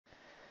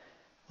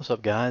What's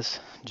up,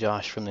 guys?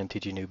 Josh from the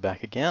MTGO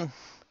back again.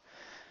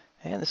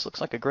 And this looks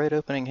like a great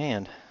opening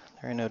hand.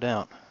 There ain't no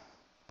doubt.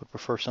 Would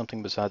prefer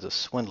something besides a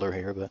swindler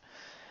here, but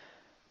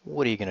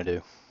what are you going to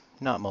do?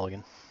 Not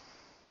mulligan.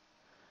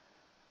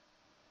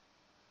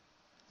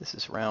 This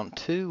is round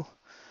 2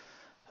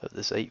 of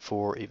this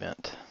 8-4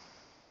 event.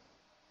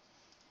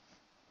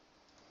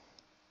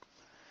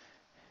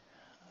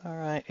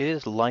 Alright, it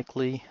is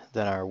likely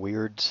that our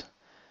weirds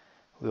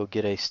will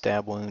get a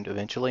stab wound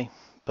eventually,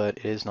 but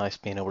it is nice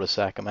being able to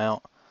sack them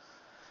out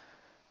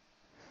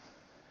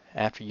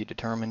after you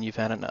determine you've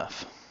had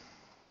enough.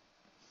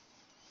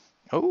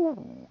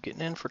 Oh,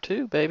 getting in for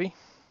 2, baby.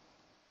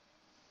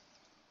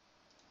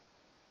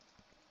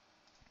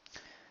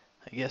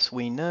 I guess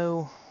we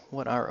know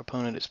what our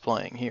opponent is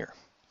playing here.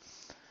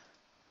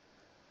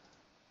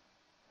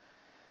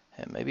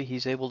 And maybe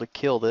he's able to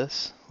kill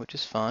this, which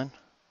is fine.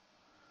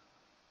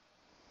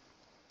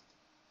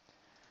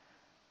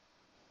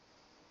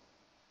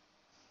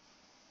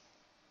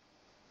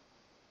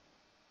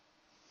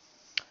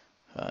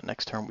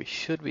 Next turn we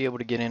should be able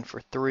to get in for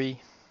 3.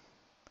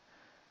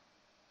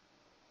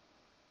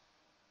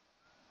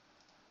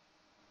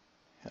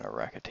 And a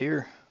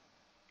racketeer.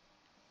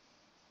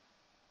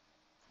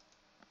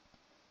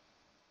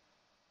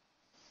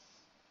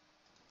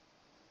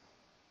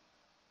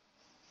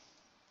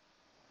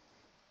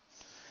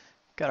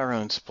 Got our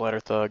own splatter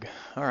thug.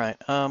 Alright,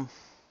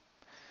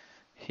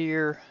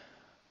 here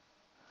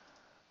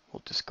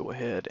we'll just go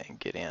ahead and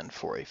get in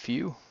for a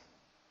few.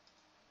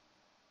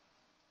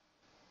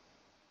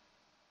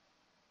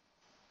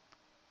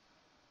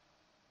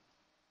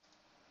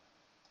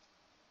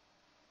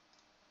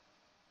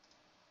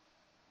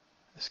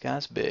 This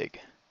guy's big.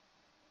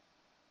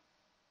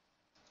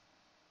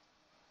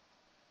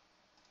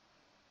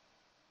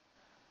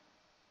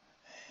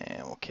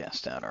 And we'll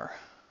cast out our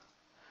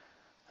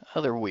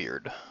other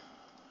weird.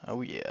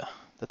 Oh yeah,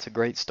 that's a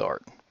great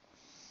start.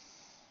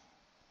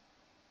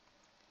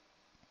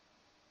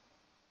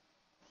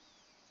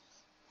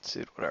 Let's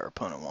see what our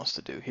opponent wants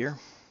to do here.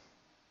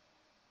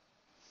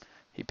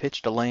 He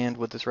pitched a land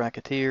with this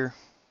racketeer.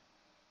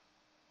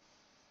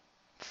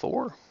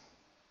 4.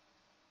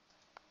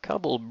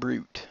 Cobble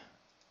Brute.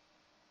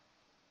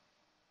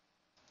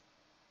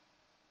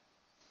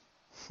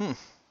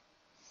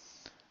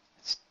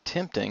 It's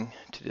tempting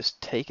to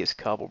just take his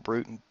Cobble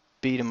Brute and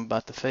beat him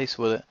about the face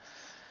with it.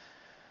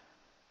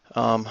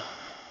 Could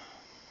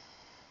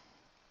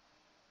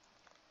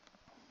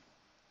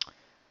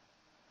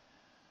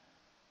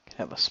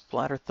have a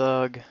Splatter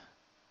Thug.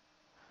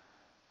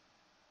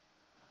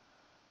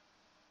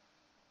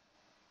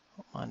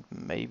 Don't mind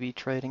maybe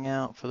trading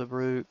out for the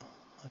Brute.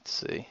 Let's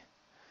see.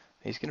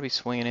 He's going to be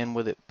swinging in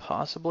with it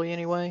possibly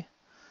anyway.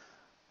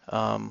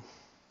 I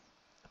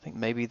think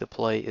maybe the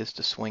play is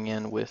to swing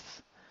in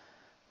with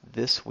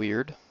this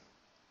weird.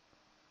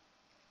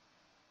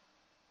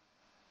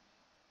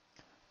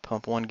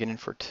 Pump 1, get in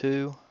for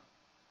 2.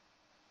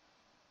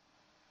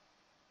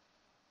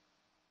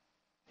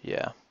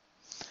 Yeah.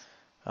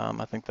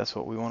 I think that's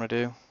what we want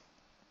to do.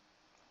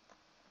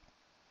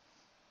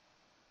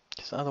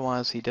 Because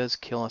otherwise he does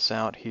kill us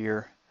out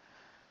here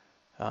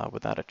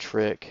without a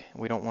trick.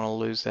 We don't want to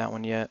lose that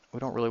one yet. We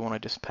don't really want to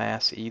just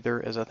pass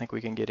either, as I think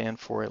we can get in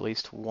for at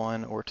least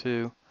 1 or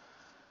 2.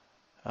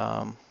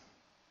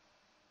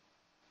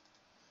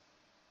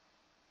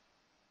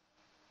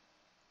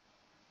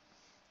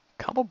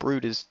 Cobble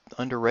Brute is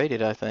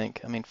underrated, I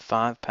think. I mean,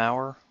 5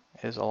 power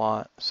is a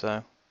lot,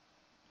 so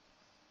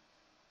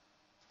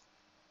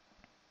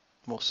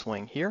we'll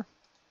swing here.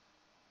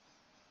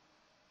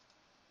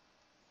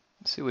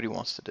 Let's see what he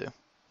wants to do.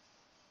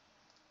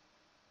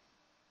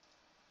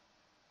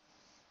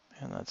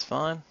 And that's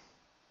fine.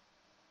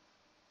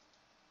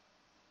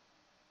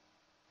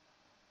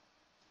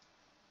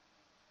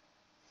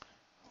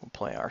 We'll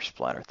play our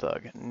Splatter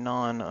Thug,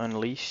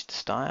 non-unleashed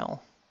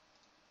style.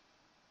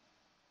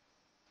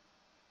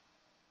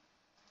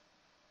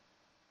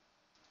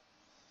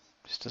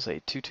 Just as a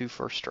 2/2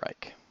 first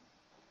strike.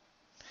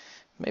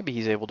 Maybe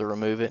he's able to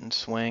remove it and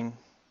swing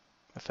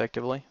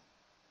effectively.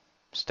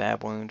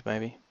 Stab wound,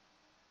 maybe.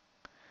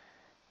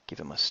 Give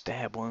him a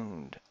stab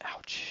wound.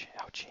 Ouch,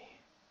 ouchie.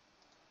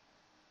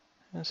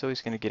 And so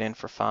he's going to get in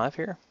for 5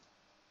 here.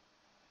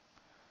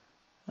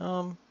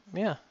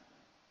 Yeah.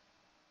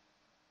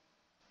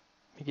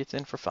 He gets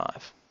in for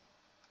 5.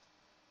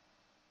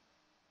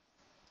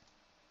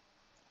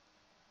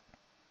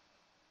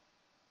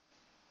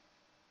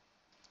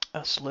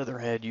 A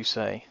Slitherhead, you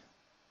say?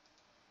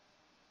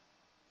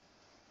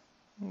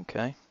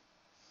 Okay.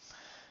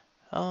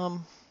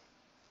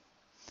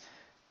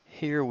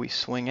 Here we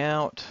swing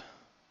out.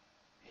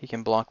 He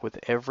can block with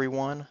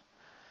everyone.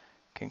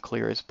 Can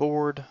clear his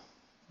board.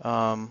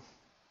 I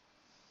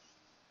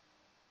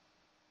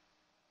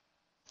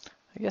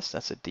guess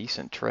that's a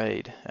decent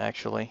trade,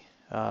 actually.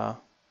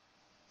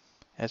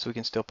 As we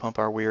can still pump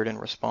our weird in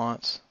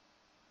response.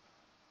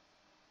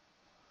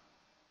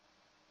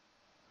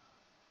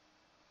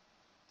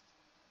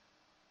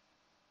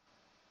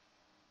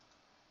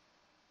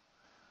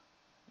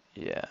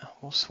 Yeah,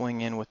 we'll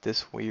swing in with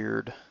this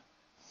weird.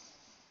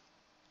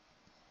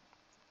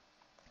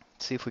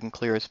 See if we can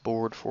clear his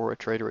board for a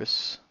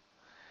traitorous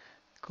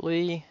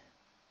glee.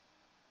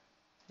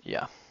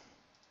 Yeah.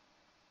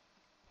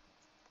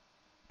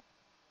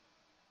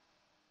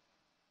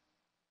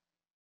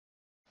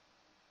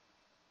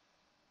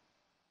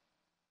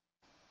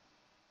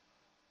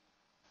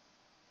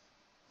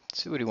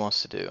 See what he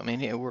wants to do. I mean,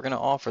 we're going to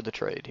offer the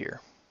trade here.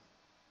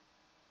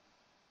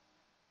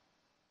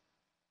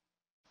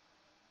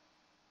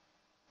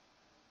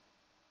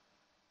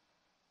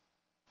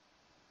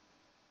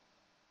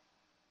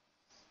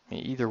 I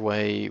mean, either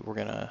way, we're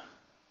going to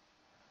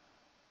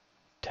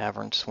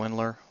Tavern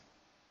Swindler.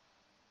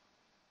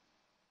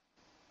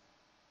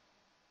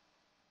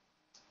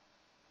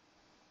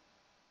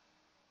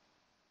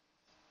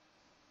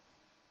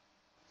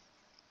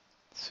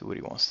 See what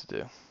he wants to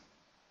do.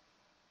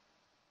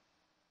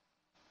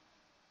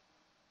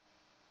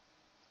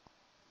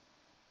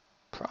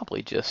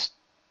 Probably just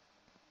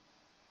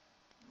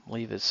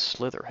leave his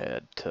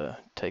Slitherhead to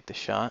take the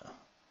shot.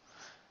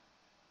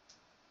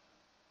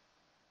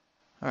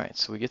 Alright,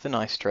 so we get the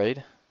nice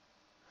trade.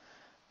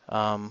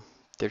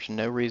 There's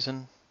no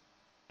reason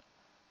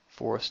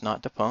for us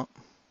not to pump.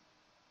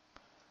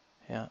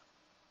 Yeah,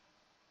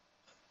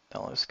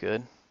 that looks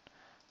good.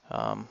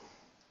 We'll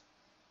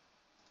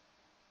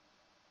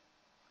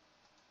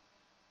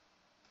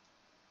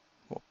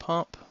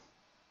pump.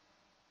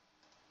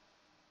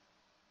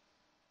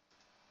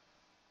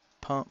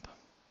 Pump.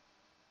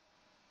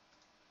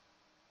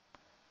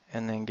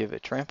 And then give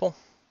it trample.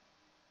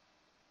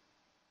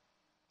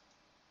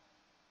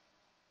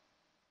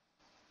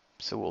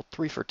 So we'll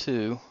 3 for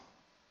 2.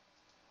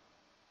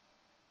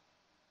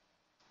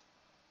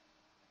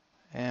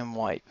 And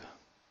wipe.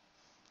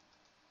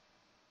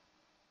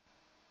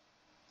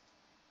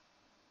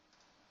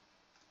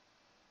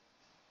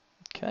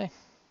 Okay.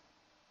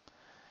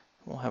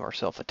 We'll have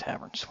ourselves a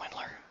Tavern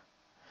Swindler.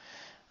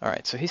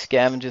 Alright, so he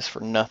scavenges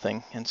for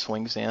nothing and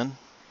swings in.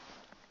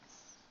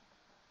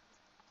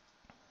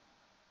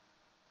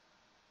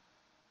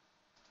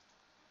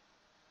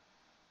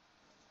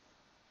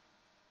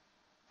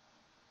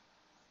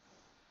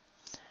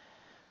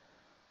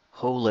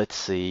 Oh, let's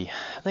see.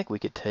 I think we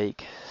could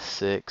take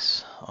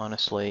 6,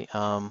 honestly.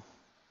 I'm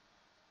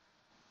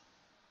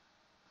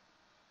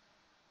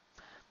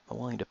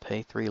willing to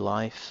pay 3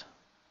 life.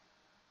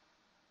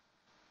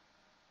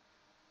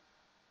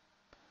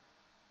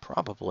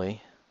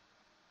 Probably.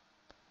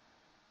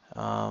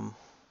 Could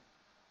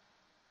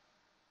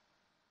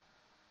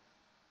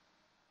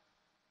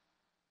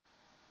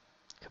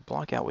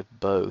block out with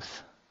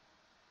both.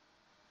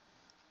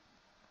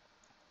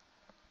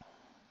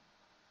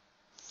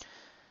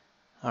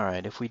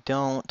 Alright, if we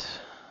don't...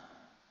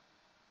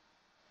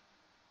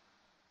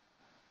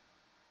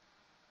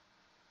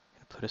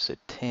 Put us at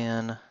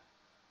 10.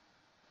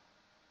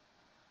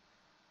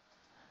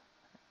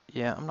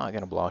 Yeah, I'm not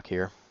going to block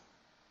here.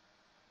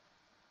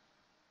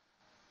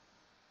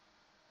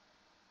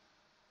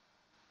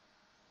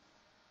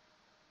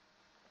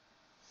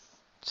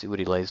 See what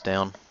he lays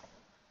down.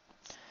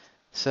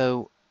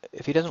 So,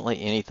 if he doesn't lay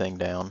anything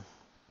down,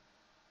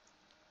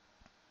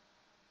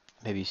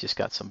 maybe he's just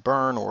got some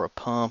burn or a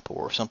pump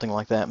or something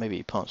like that. Maybe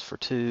he pumps for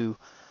 2.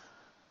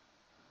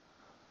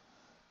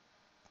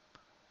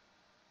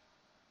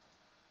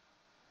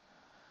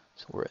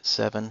 So we're at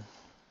 7.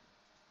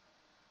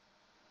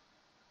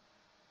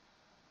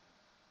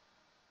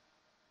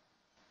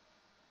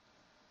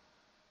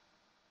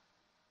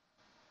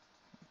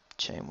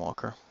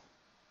 Chainwalker.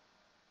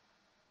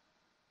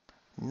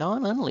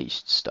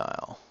 Non-unleashed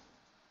style.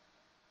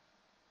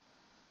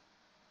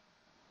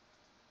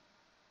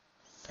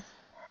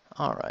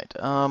 Alright,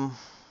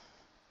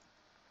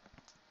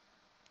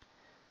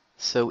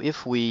 so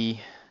if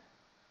we...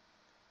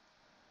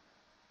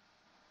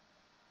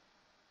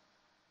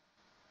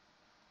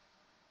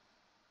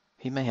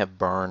 He may have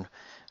burn,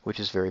 which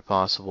is very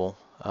possible.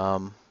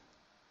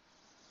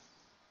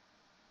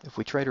 If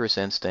we Traitorous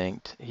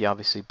Instinct, he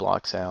obviously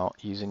blocks out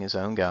using his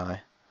own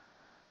guy.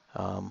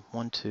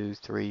 1, 2,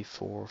 3,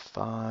 4,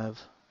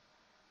 5.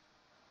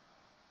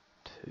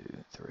 2,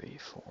 3,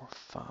 4,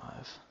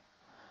 5.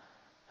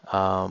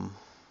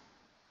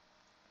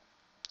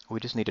 We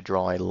just need to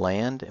draw a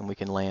land, and we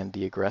can land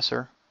the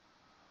aggressor.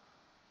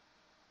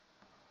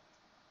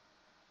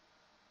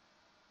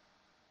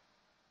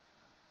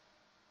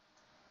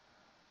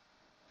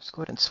 Let's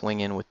go ahead and swing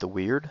in with the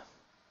weird.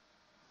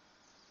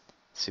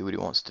 See what he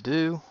wants to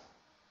do.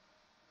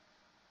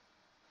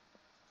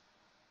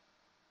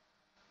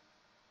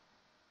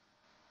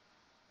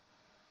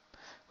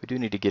 We do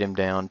need to get him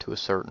down to a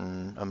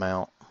certain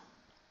amount.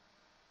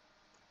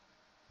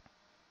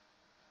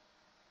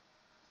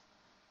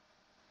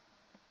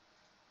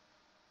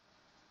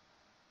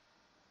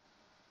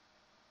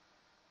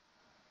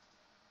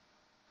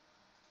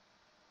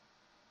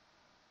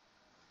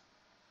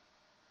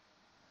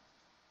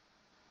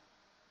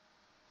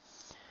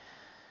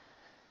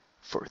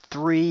 For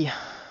 3,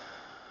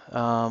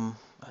 I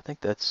think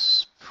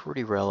that's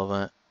pretty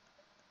relevant.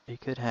 He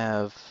could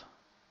have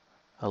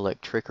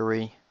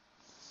Electrickery.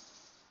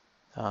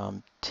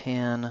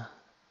 10,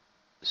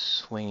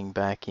 swinging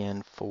back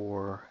in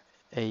for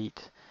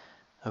 8.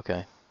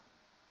 Okay.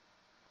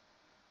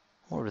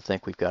 What do you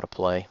think we've got to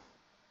play?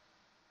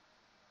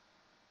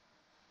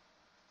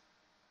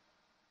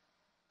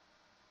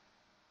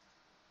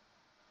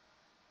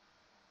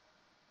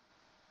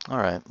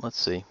 Alright, let's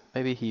see.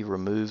 Maybe he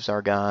removes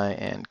our guy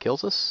and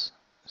kills us?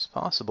 It's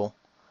possible.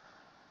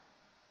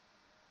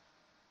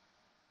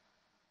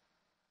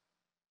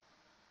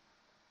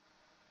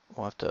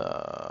 We'll have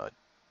to...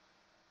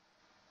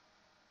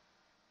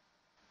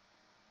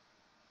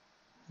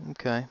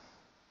 Okay.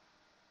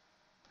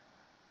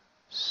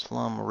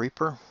 Slum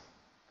Reaper.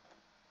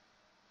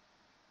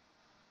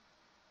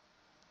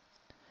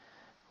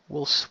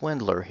 We'll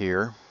Swindler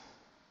here.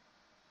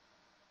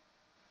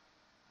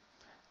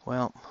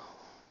 Well,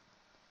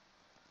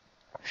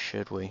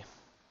 should we?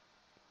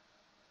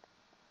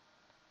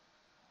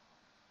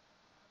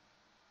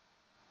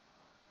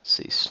 Let's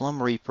see,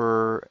 Slum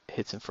Reaper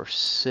hits him for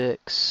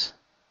 6.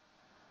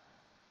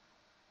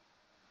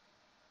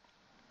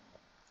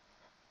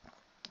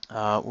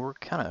 We're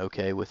kind of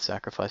okay with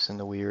sacrificing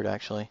the weird,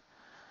 actually.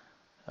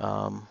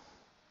 Alright,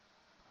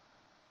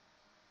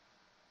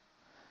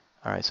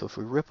 so if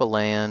we rip a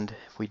land,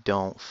 if we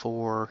don't,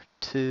 4,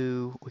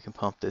 2, we can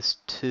pump this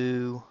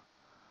 2,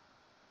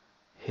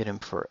 hit him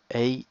for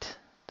 8.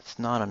 That's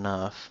not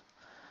enough.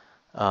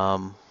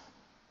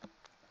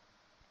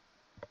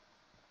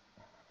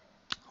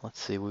 Let's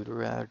see, we'd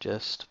rather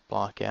just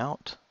block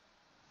out.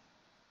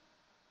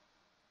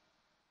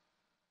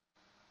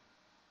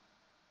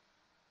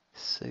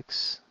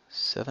 Six,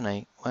 7,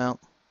 8. Well,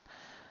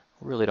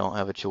 we really don't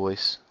have a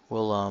choice.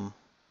 We'll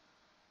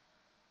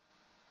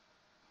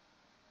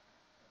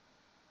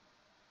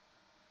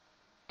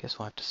guess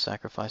we'll have to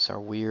sacrifice our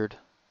weird.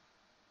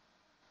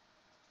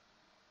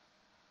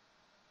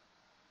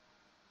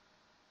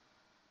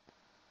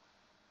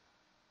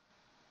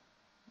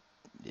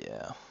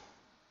 Yeah.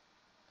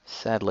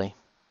 Sadly,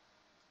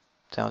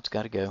 that's how it's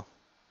got to go.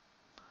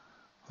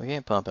 We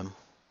can't pump him.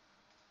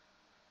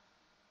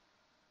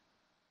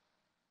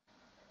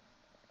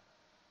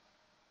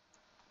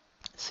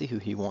 Let's see who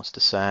he wants to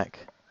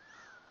sack.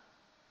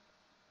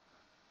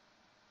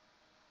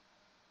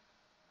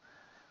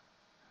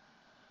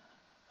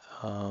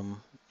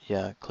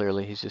 Yeah,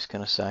 clearly he's just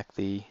going to sack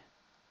the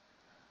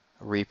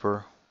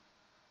Reaper.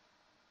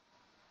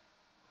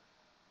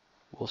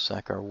 We'll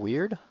sack our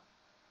weird.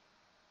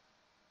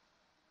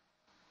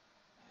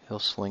 He'll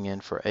swing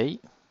in for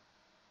 8.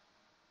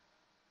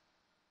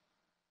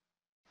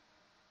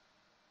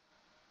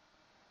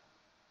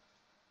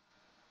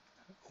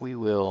 We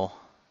will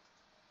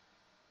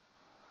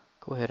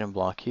go ahead and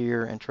block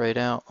here and trade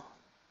out.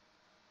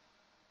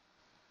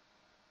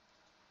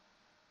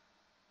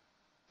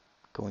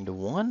 Going to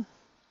 1.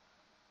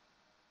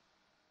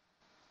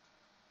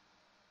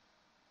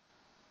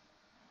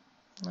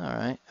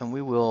 Alright, and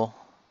we will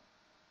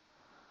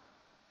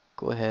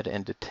go ahead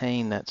and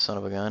detain that son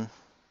of a gun.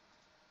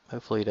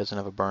 Hopefully he doesn't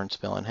have a burn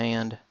spell in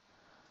hand.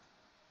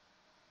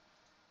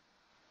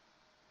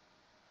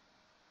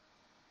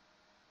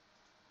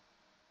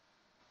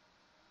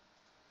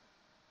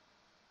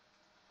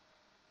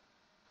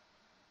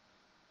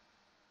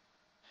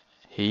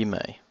 He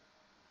may.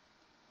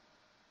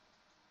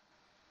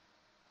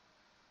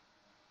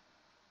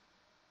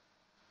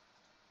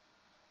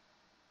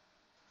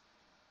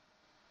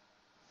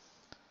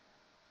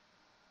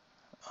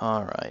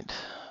 Alright.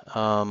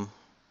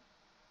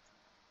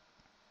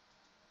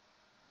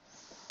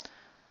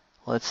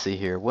 Let's see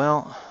here.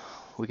 Well,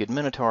 we could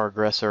Minotaur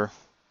Aggressor,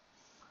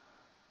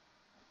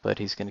 but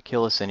he's going to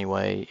kill us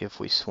anyway if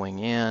we swing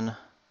in.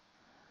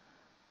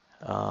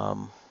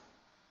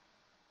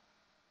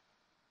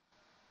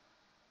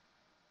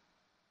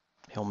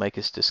 He'll make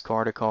us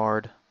discard a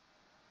card.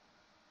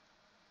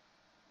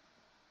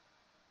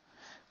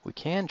 We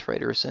can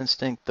Traitorous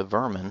Instinct the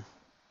Vermin,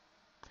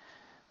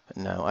 but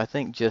no, I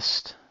think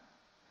just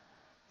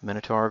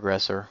Minotaur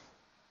Aggressor.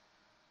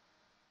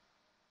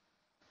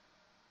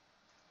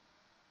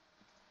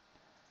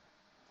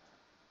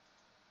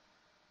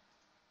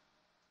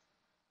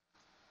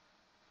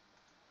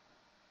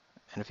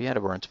 And if he had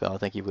a burn spell, I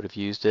think he would have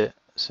used it,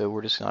 so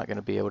we're just not going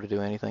to be able to do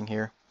anything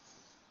here.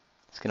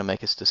 It's going to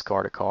make us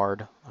discard a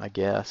card, I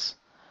guess.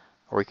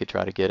 Or he could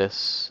try to get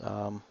us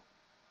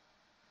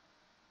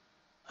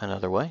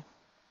another way.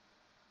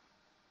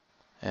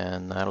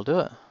 And that'll do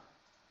it.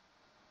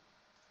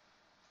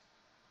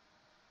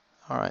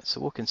 Alright,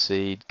 so we'll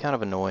concede. Kind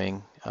of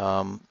annoying.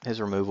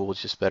 His removal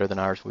was just better than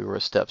ours. We were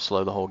a step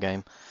slow the whole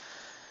game.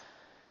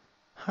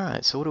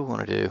 Alright, so what do we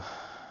want to do?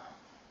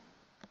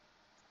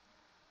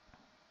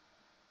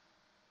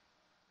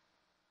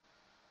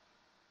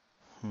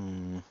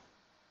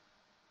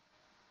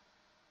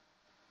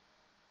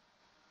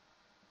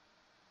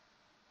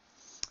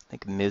 I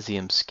think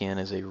Mizium Skin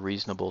is a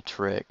reasonable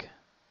trick.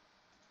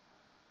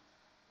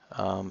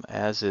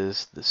 As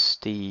is the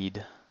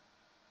Steed.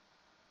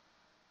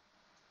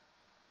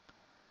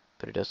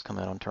 But it does come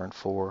out on turn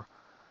 4.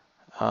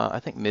 I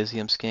think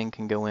Mizium Skin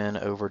can go in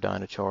over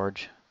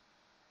Dynacharge.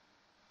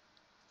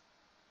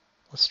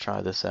 Let's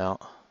try this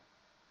out.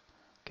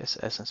 Guess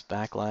Essence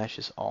Backlash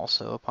is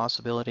also a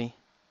possibility.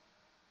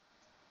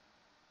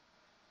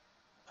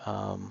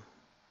 And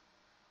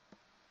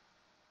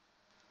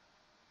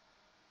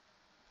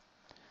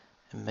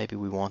maybe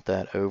we want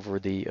that over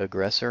the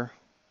Aggressor.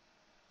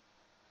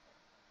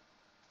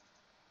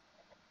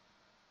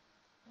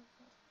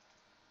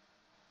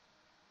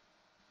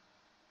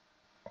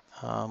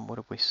 What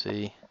did we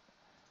see?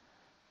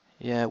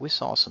 Yeah, we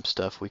saw some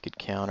stuff we could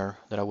counter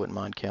that I wouldn't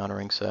mind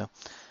countering, so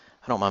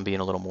I don't mind being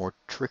a little more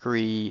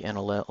trickery and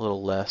a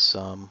little less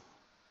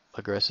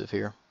aggressive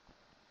here.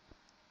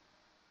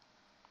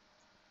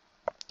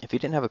 If he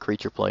didn't have a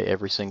creature play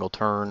every single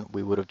turn,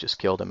 we would have just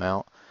killed him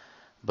out,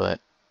 but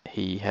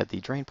he had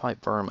the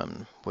Drainpipe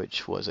Vermin,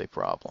 which was a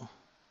problem.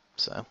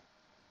 So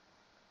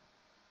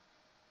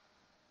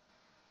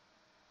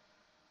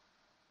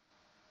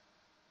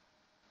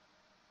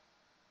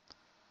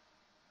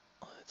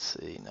let's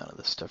see, none of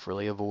this stuff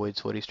really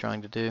avoids what he's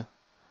trying to do.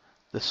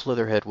 The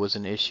Slitherhead was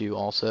an issue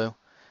also.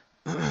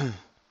 I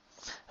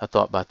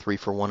thought by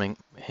 3-for-1ing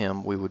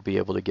him we would be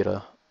able to get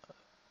a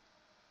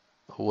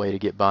way to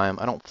get by him.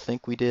 I don't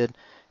think we did.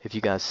 If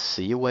you guys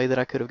see a way that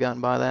I could have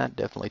gotten by that,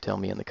 definitely tell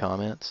me in the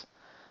comments.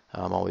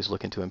 I'm always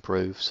looking to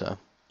improve, so.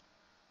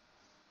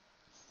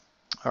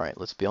 Alright,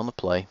 let's be on the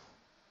play.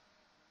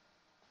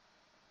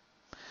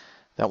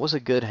 That was a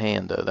good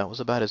hand, though. That was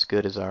about as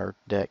good as our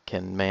deck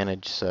can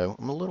manage, so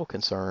I'm a little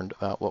concerned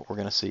about what we're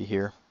going to see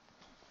here.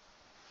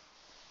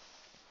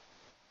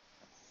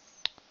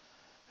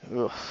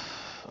 Ugh.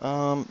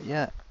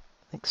 Yeah,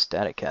 I think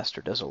Static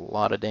Caster does a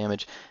lot of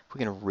damage. If we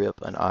can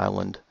rip an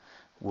island,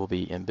 we'll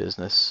be in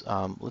business.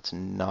 Let's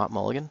not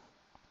mulligan.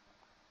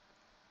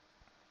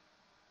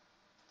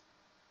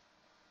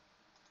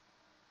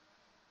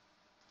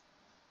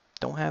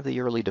 Don't have the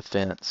early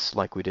defense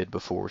like we did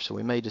before, so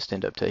we may just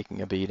end up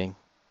taking a beating.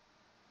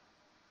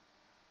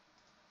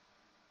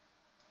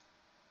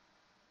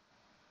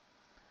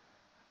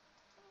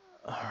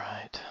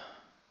 Alright.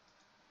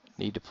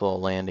 Need to pull a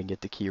land and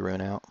get the key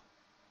rune out.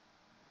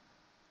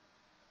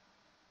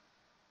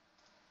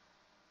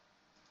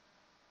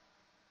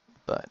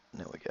 But,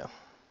 there we go.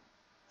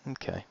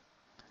 Okay.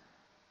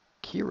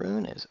 Key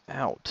rune is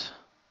out.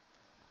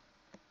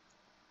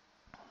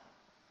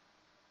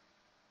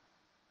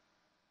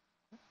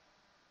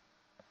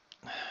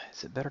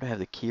 Is it better to have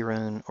the key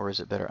rune, or is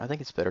it better? I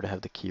think it's better to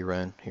have the key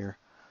rune here.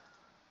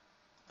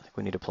 I think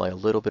we need to play a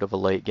little bit of a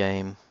late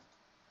game.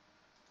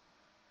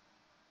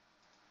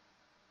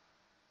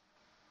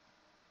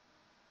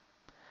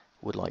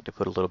 Would like to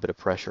put a little bit of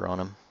pressure on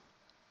him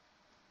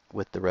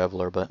with the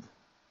Reveler, but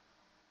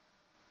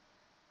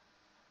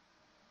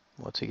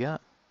what's he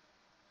got?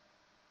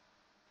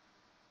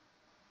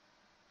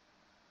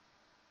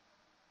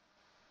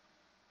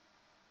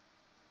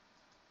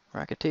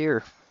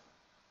 Racketeer.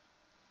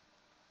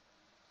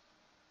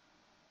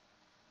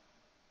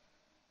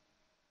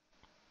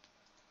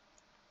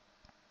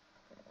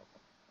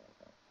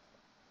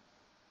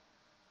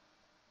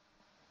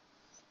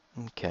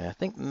 Okay, I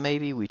think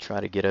maybe we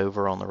try to get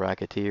over on the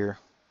Racketeer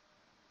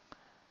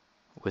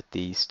with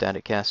the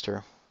Static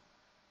Caster.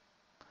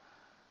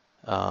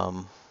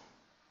 And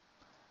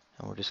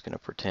we're just going to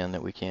pretend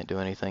that we can't do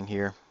anything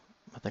here.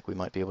 I think we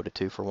might be able to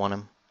 2-for-1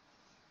 him.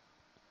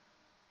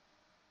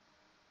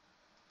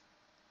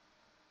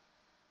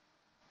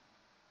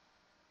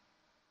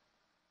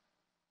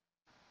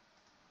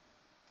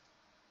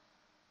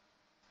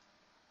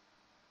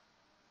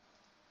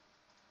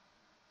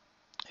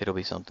 It'll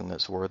be something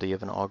that's worthy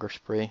of an Augur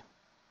Spree.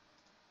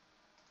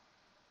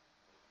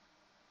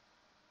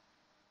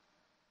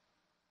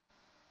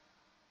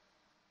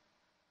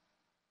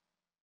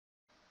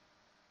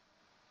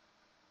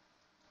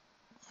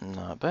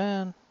 Not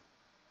bad.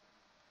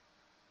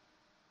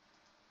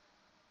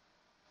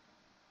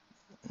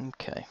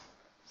 Okay.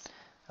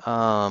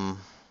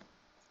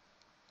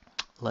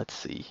 Let's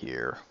see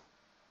here.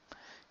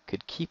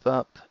 Could keep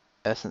up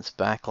Essence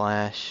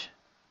Backlash.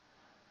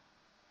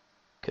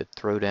 Could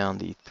throw down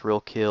the Thrill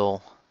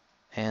Kill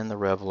and the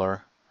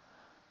Reveler.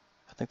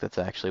 I think that's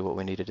actually what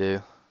we need to do.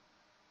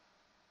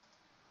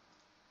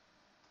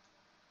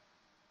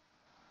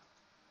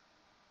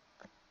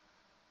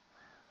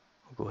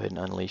 We'll go ahead and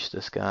unleash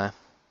this guy.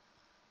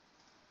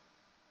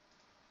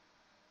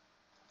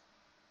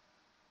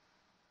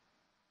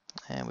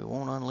 And we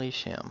won't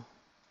unleash him.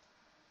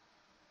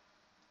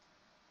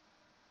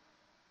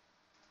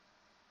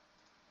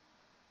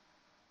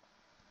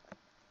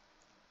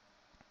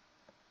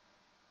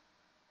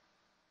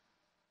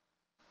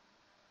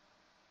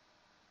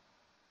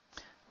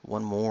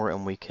 One more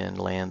and we can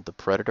land the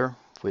Predator,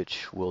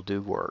 which will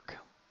do work.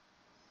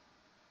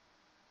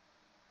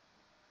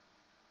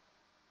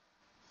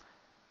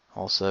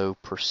 Also,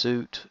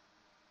 Pursuit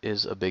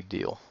is a big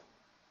deal.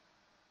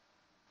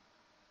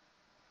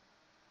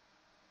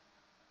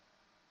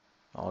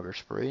 Augur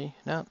Spree.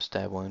 Nope,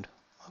 Stab Wound.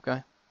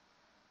 Okay.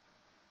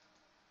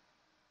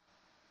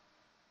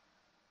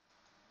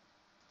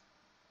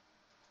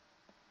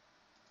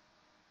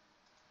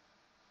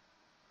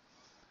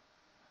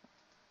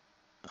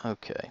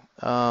 Okay.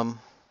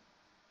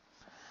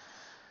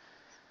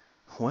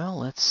 Well,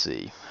 let's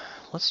see.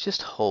 Let's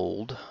just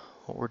hold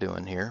what we're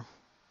doing here.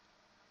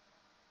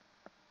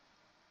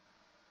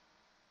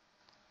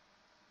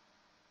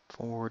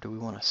 Or do we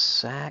want to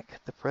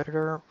sack the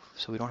predator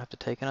so we don't have to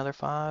take another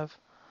 5?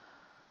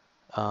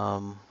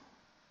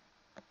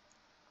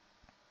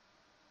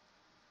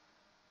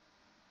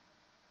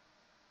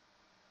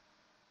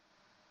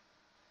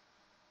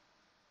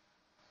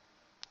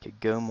 Could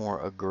go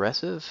more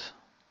aggressive.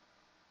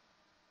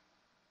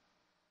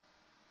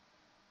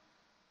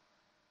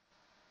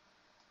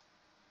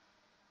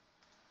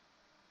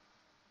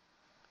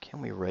 Can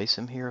we race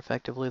him here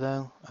effectively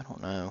though? I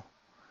don't know.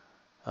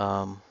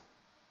 I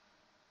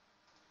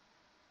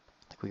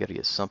think we got to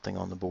get something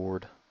on the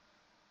board.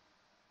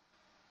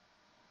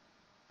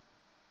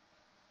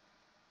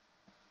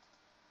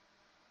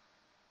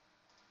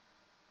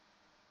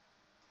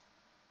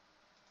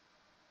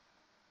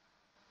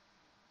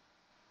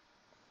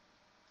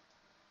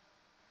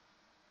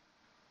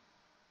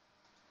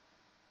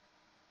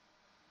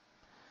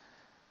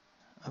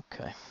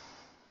 Okay.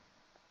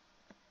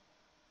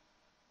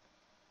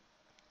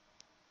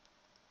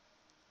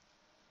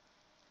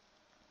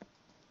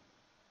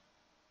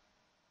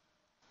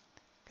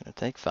 Gonna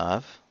take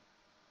 5.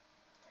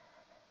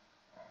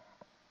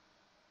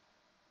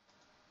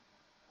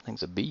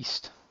 Thing's a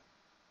beast.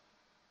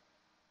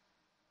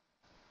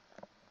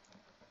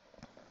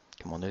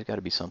 Come on, there's got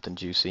to be something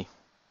juicy.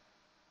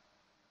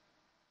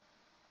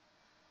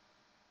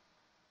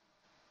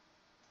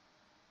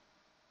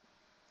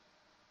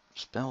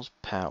 Spells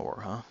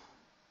power, huh?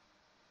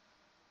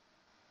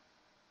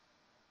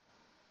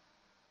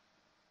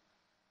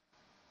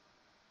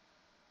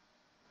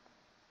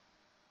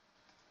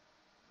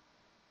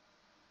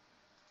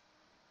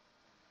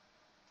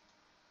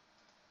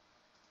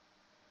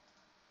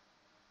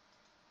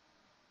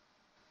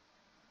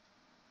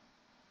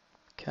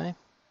 Okay.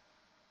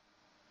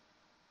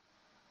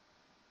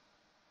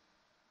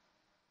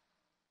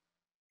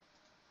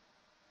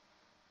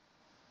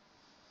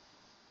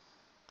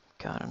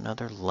 Got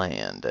another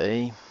land,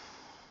 eh?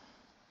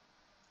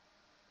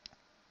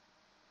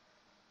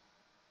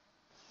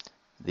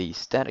 The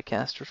static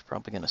caster's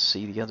probably going to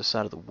see the other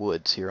side of the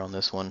woods here on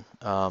this one.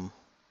 Let's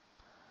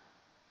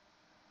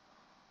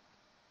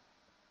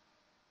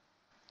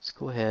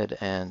go ahead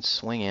and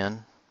swing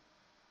in.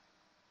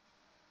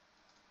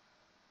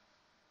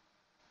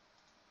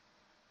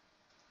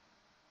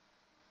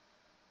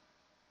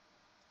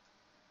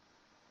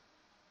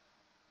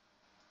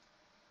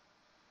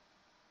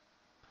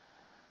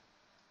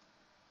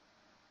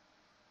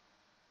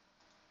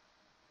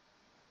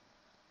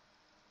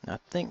 I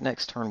think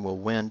next turn we'll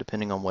win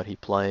depending on what he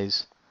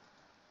plays.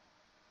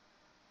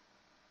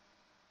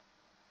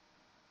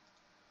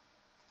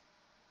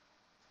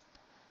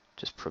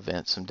 Just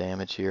prevent some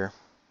damage here,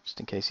 just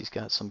in case he's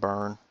got some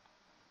burn.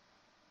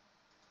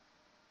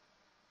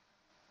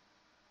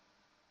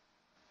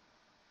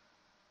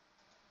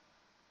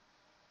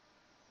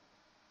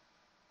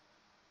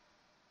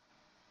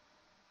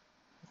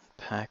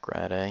 Pack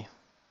rat, eh?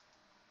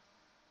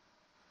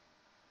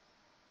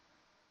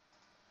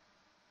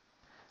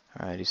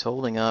 Alright, he's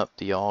holding up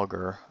the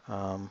auger.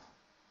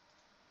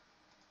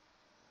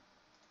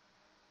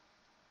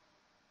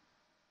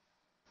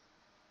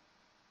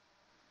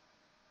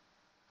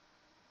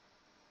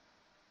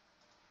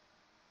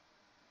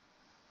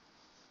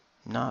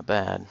 Not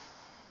bad.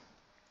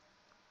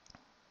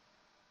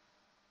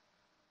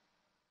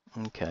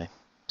 Okay,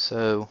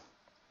 so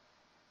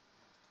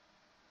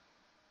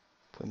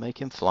if we make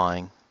him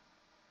flying,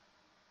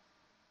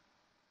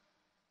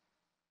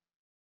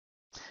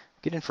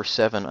 get in for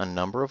 7 a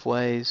number of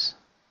ways.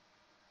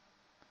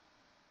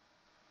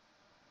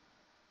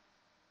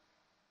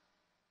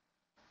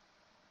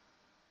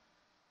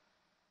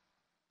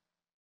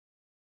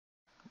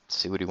 Let's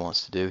see what he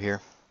wants to do here.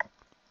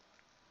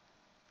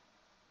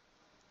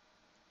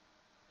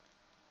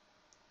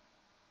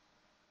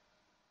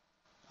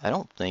 I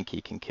don't think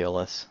he can kill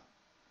us.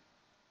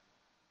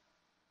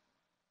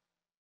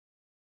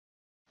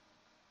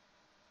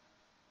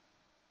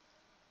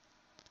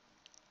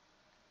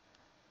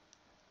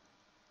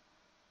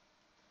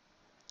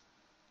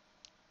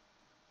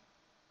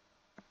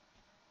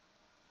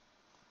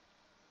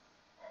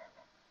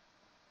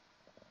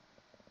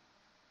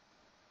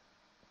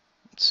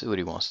 Let's see what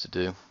he wants to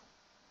do.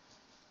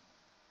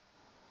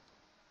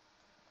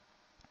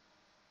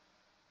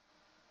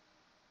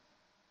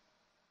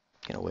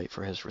 Gonna wait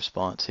for his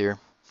response here.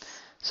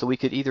 So we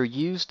could either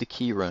use the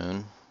key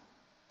rune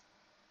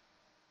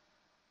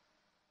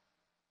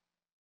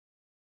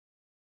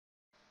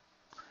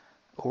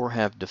or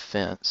have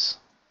defense.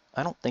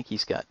 I don't think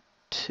he's got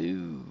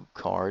 2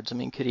 cards. I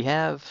mean, could he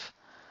have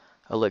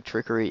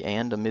Electrickery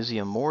and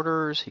Amizium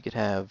Mortars? He could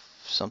have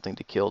something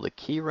to kill the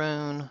key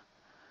rune.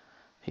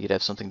 He could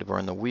have something to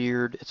burn the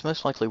weird. It's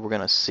most likely we're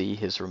going to see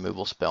his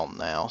removal spell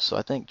now, so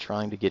I think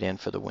trying to get in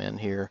for the win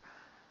here.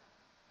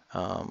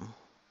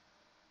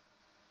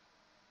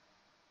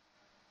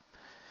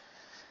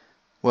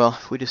 Well,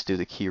 if we just do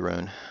the key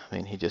rune, I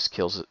mean, he just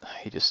kills it.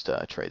 He just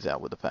trades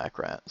out with the pack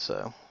rat.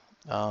 So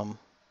let's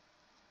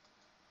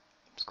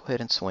go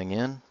ahead and swing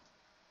in.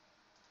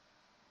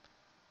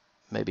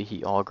 Maybe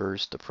he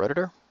augurs the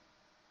predator.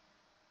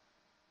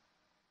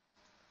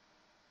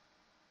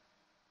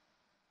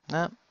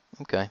 Nah,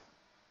 okay.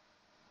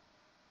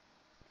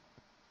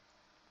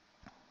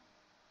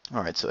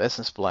 All right, so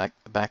Essence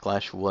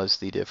Backlash was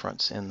the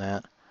difference in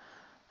that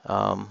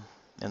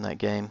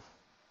game.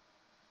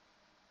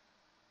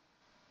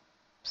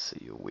 Let's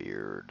see,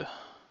 weird.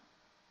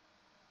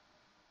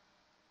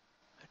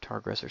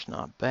 Targressor's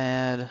not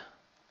bad.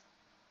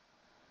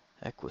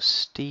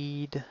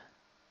 Equisteed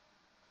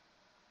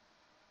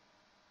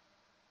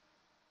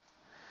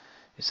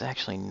is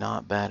actually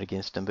not bad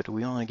against him, but do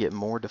we want to get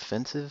more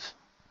defensive?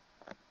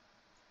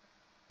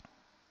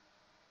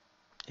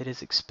 It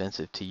is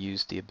expensive to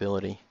use the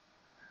ability.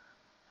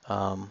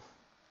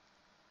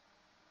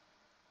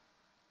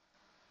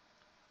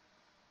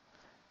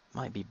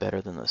 Might be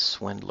better than the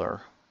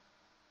Swindler.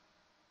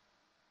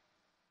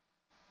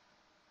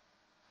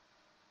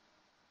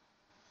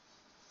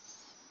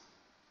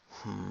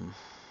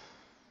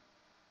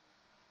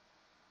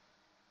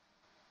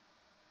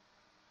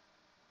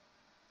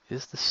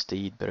 Is the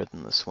Steed better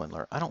than the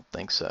Swindler? I don't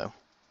think so.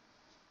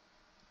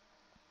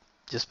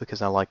 Just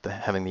because I like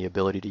having the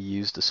ability to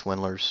use the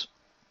Swindler's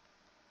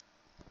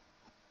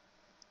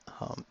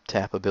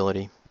tap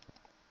ability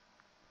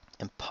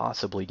and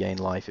possibly gain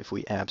life if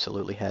we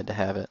absolutely had to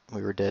have it.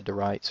 We were dead to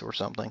rights or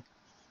something.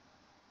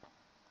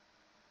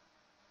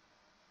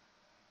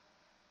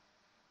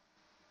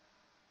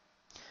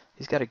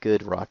 He's got a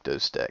good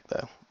Rakdos deck,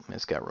 though. I mean,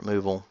 it's got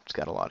removal. It's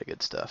got a lot of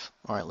good stuff.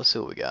 All right, let's see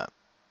what we got.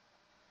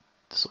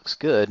 This looks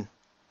good.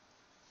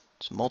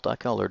 It's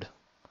multicolored.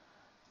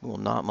 We will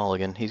not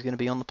mulligan. He's going to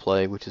be on the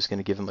play, which is going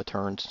to give him a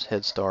turn's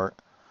head start.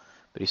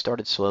 But he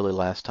started slowly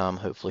last time.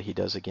 Hopefully he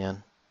does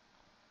again.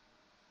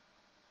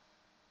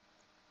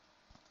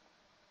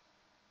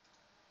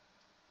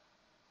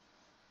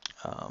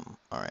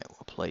 All right,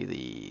 we'll play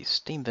the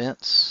Steam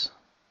Vents.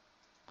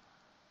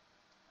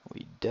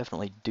 We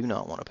definitely do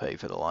not want to pay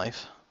for the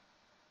life.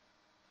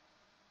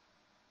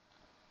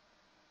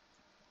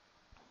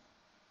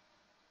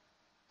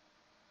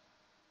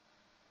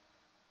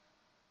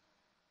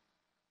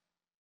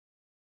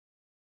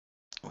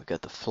 We've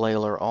got the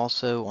Flailer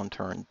also on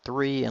turn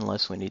 3,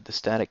 unless we need the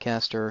Static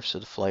Caster, so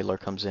the Flailer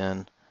comes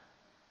in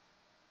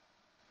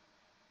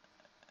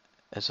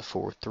as a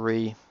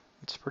 4/3.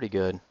 It's pretty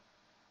good.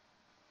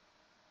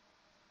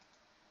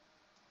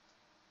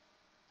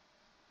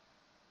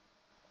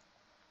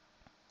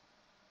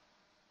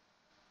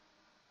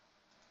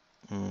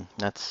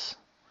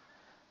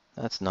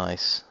 That's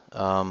nice.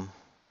 All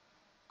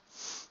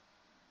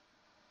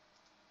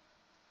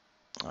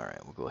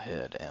right, we'll go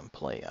ahead and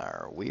play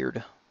our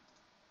weird.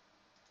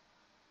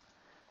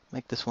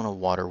 Make this one a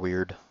water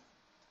weird.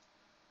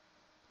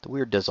 The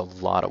weird does a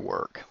lot of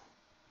work.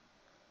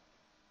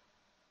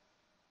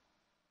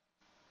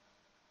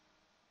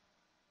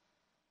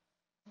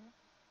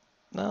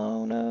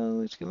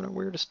 No, he's giving a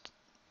weirdest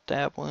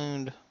stab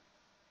wound.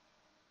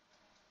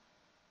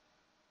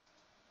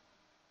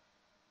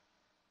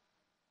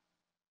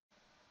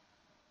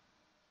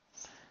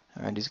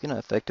 Alright, he's going to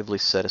effectively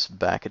set us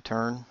back a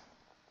turn.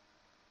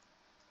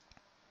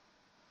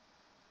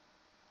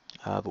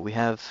 But we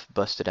have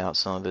busted out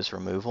some of his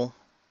removal.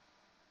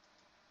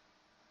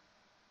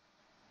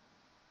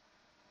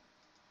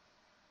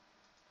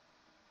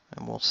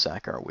 And we'll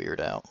sack our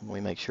weird out when we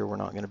make sure we're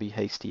not going to be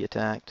hasty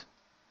attacked.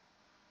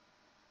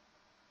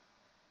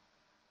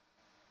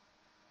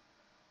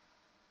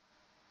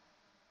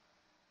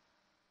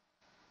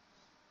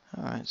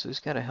 Alright, so he's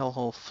got a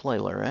Hellhole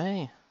Flailer,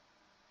 eh?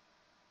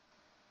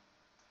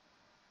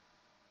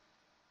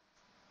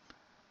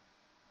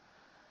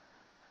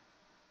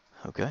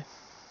 Okay.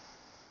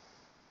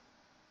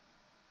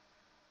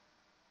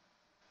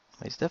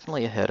 He's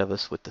definitely ahead of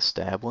us with the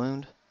stab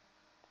wound.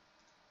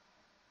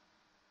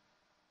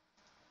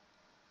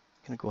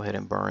 Gonna go ahead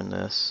and burn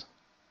this.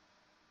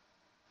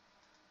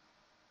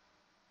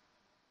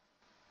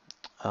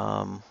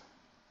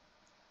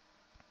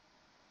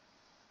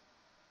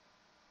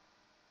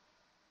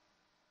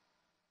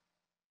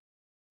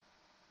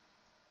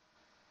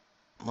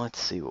 Let's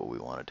see what we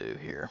want to do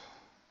here.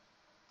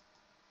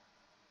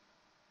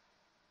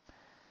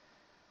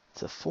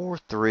 It's a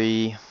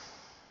 4/3.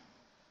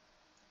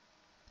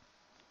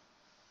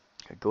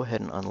 Go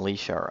ahead and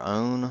unleash our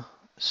own.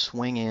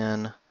 Swing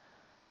in.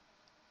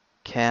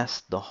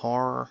 Cast the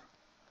Horror.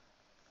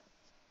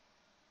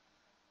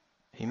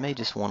 He may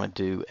just want to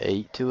do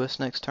 8 to us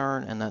next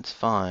turn, and that's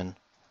fine.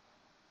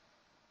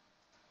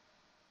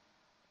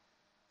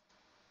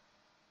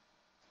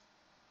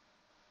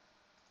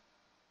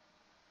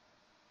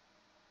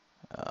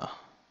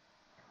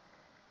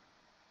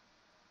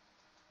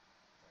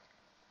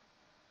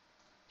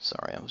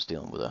 Sorry, I was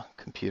dealing with a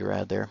computer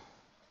ad there.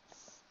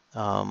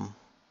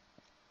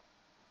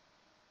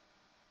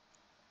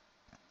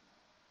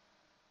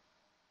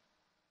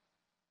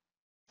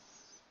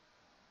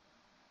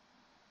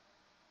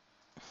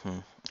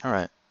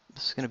 Alright,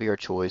 this is going to be our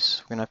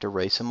choice. We're going to have to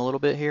race him a little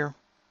bit here.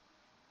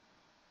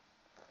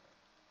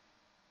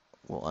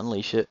 We'll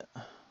unleash it.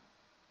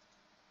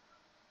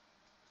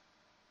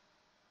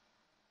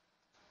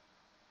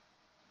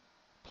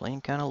 Playing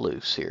kind of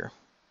loose here.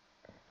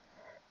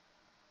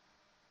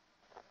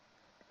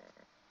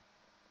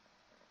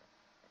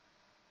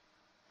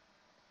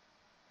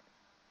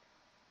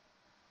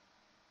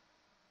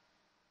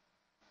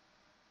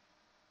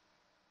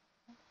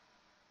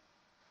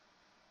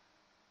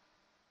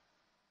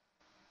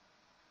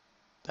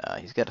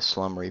 He's got a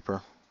Slum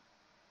Reaper.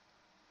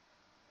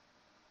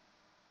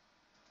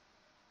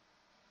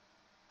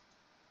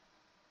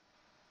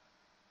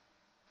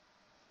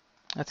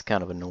 That's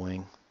kind of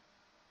annoying.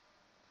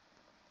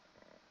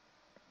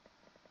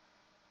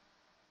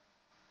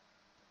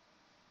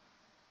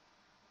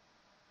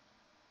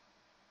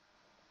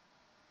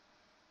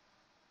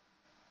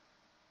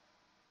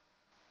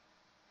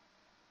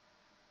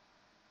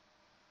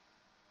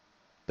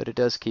 But it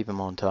does keep him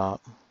on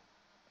top.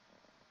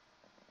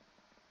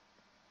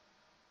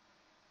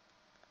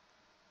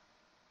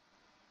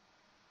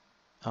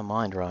 A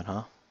Mind Rot,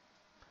 huh?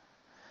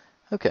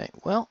 Okay,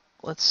 well,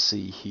 let's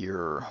see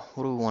here.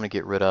 What do we want to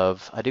get rid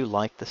of? I do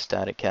like the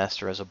Static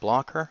Caster as a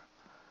blocker.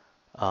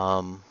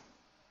 So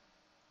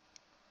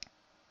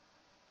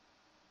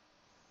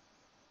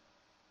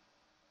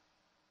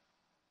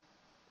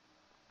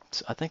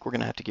I think we're going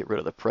to have to get rid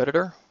of the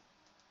Predator.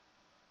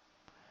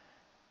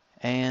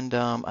 And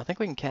I think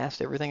we can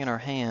cast everything in our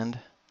hand.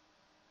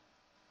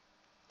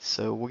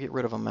 So we'll get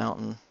rid of a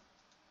Mountain.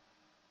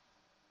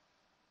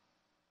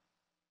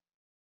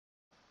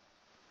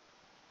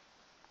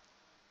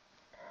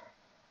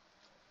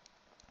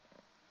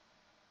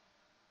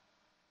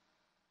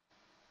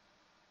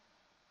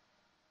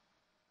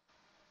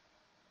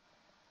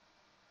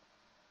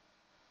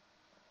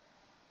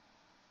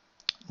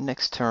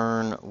 Next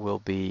turn will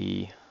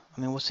be,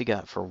 I mean, what's he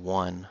got for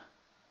 1?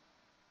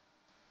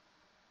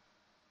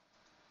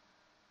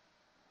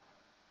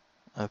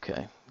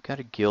 Okay, we've got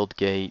a Guild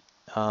Gate.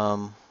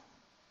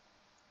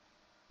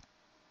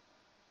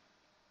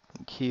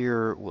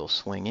 Here we'll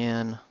swing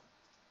in.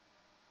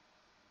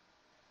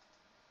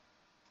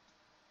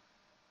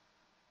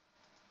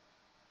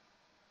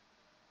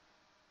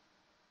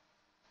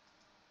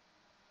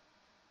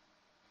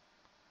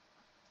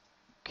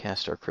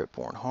 Cast our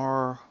Cryptborn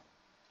Horror.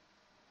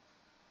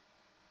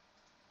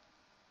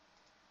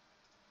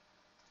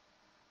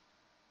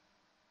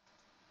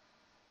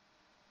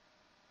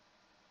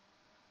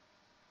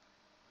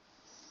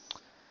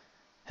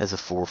 Has a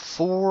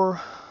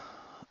 4/4.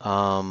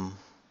 I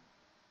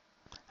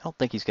don't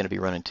think he's going to be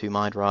running 2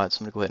 Mind Rots.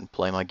 I'm going to go ahead and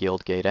play my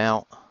Guild Gate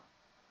out.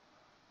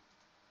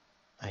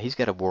 He's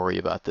got to worry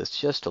about this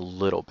just a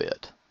little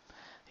bit.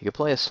 He could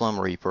play a Slum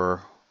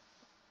Reaper,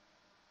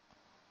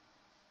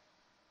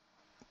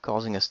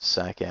 causing us to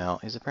sack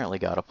out. He's apparently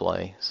got to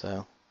play,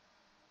 so.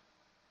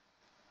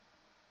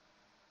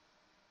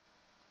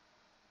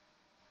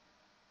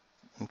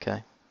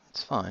 Okay,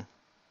 it's fine.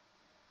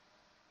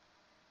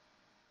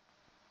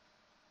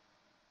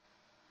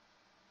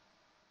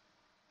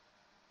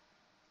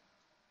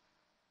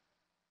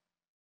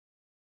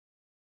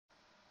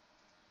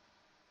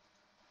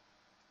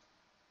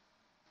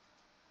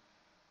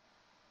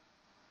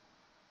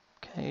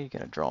 Okay, you're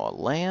going to draw a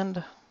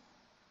land.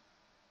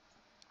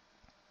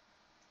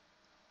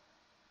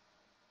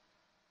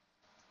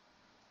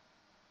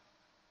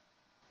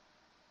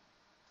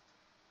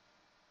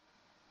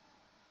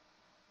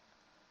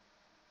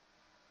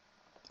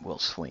 We'll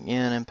swing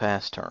in and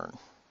pass turn.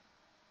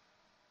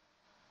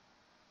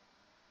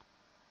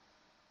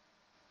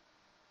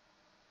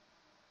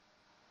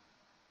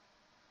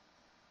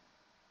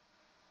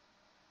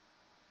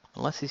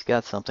 Unless he's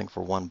got something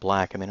for 1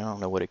 black. I mean, I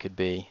don't know what it could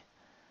be.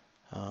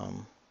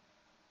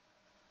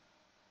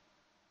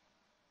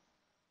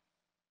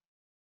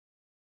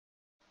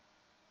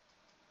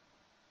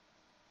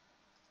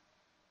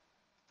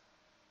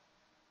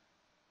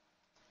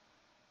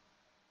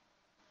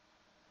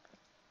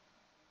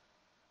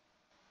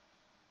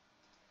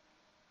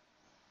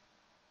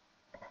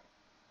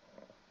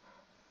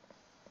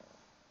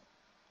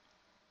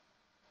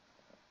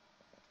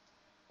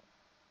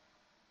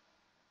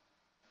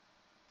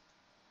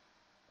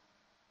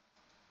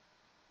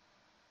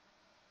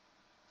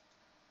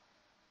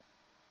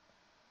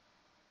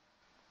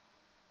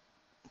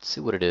 Let's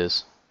see what it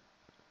is.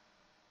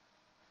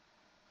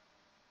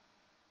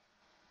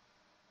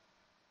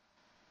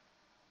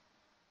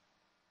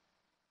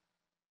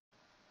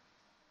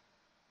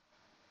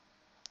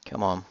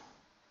 Come on.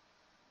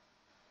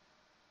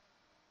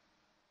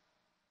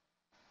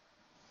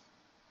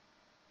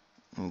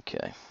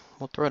 Okay,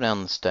 we'll throw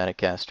down the Static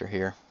Caster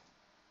here.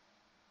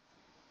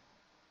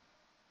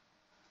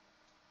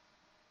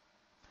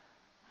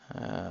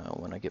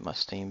 When I get my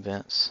Steam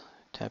Vents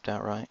tapped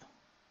out right.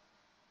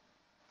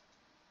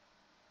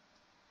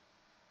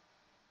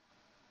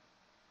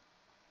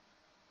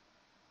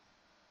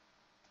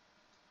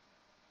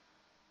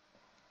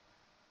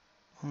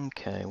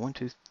 Okay, 1,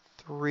 2,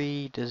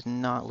 3 does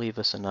not leave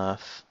us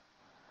enough.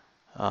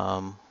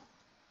 Um,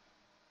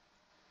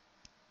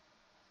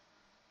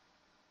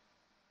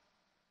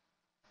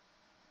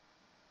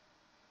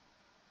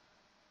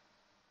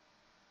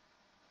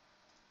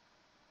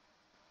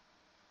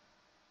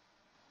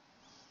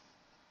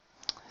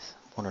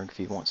 wondering if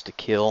he wants to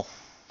kill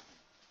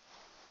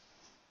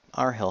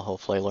our Hellhole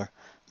Flailer,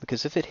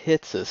 because if it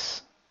hits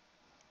us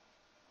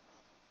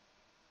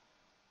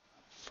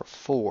for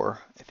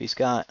 4, if he's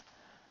got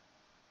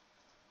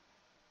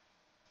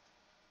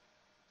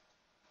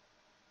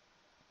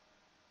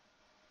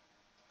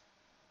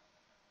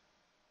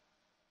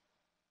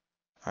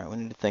all right, we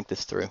need to think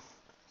this through.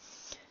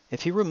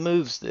 If he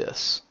removes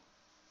this,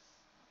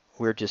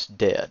 we're just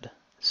dead.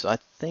 So I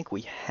think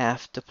we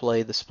have to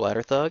play the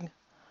Splatter Thug.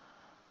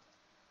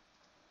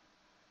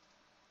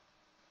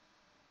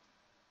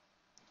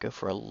 Go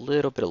for a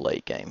little bit of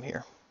late game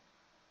here.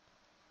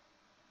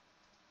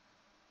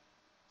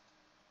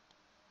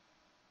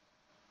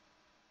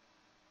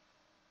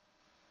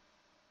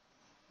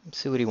 Let's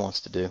see what he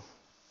wants to do.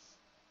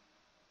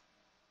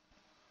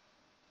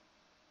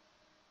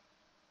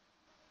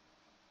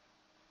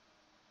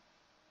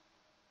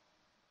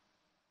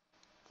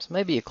 This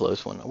may be a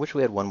close one. I wish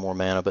we had one more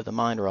mana, but the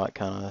Mind Rot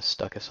kind of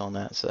stuck us on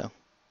that, so.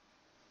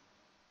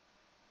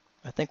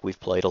 I think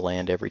we've played a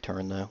land every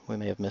turn, though. We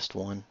may have missed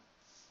one.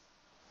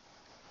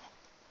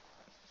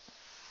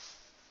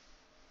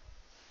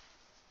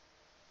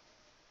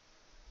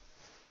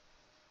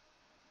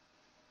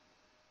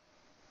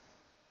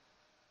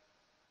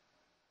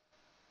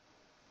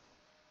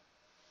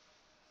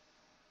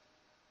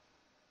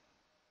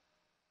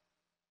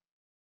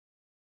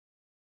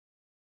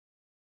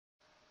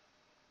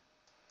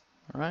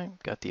 Alright,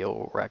 got the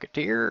old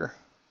Racketeer.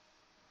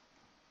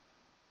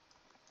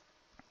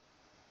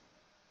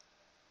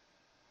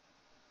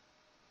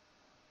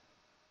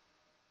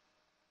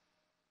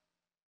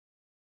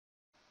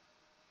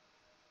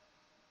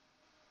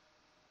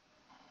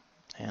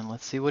 And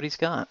let's see what he's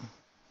got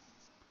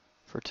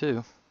for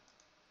 2.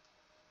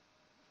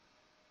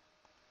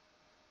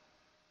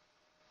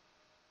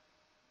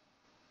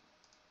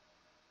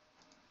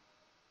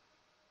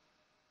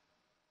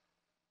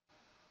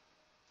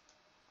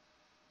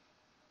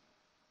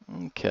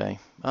 Okay.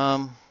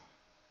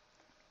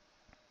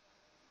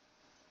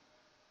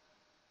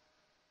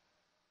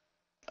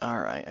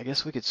 Alright, I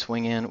guess we could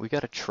swing in. We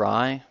got to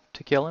try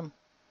to kill him.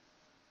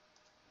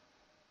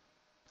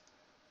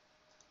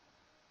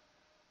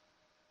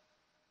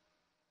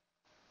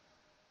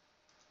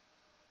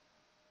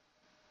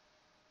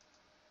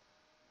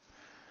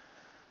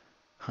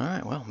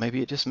 Alright, well,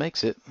 maybe it just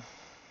makes it.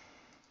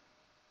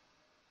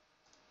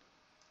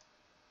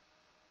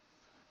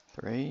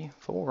 3,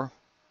 4.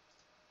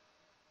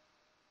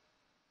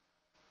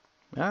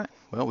 Alright,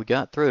 well, we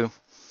got through.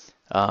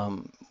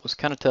 Was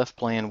kind of tough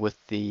playing with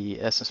the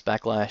Essence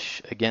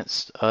Backlash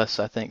against us,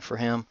 I think, for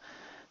him,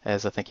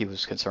 as I think he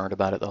was concerned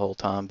about it the whole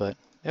time, but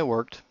it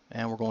worked,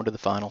 and we're going to the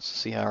finals to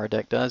see how our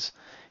deck does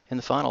in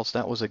the finals.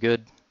 That was a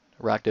good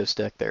Rakdos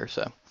deck there,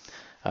 so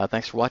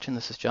thanks for watching.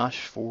 This is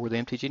Josh for the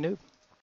MTG Noob.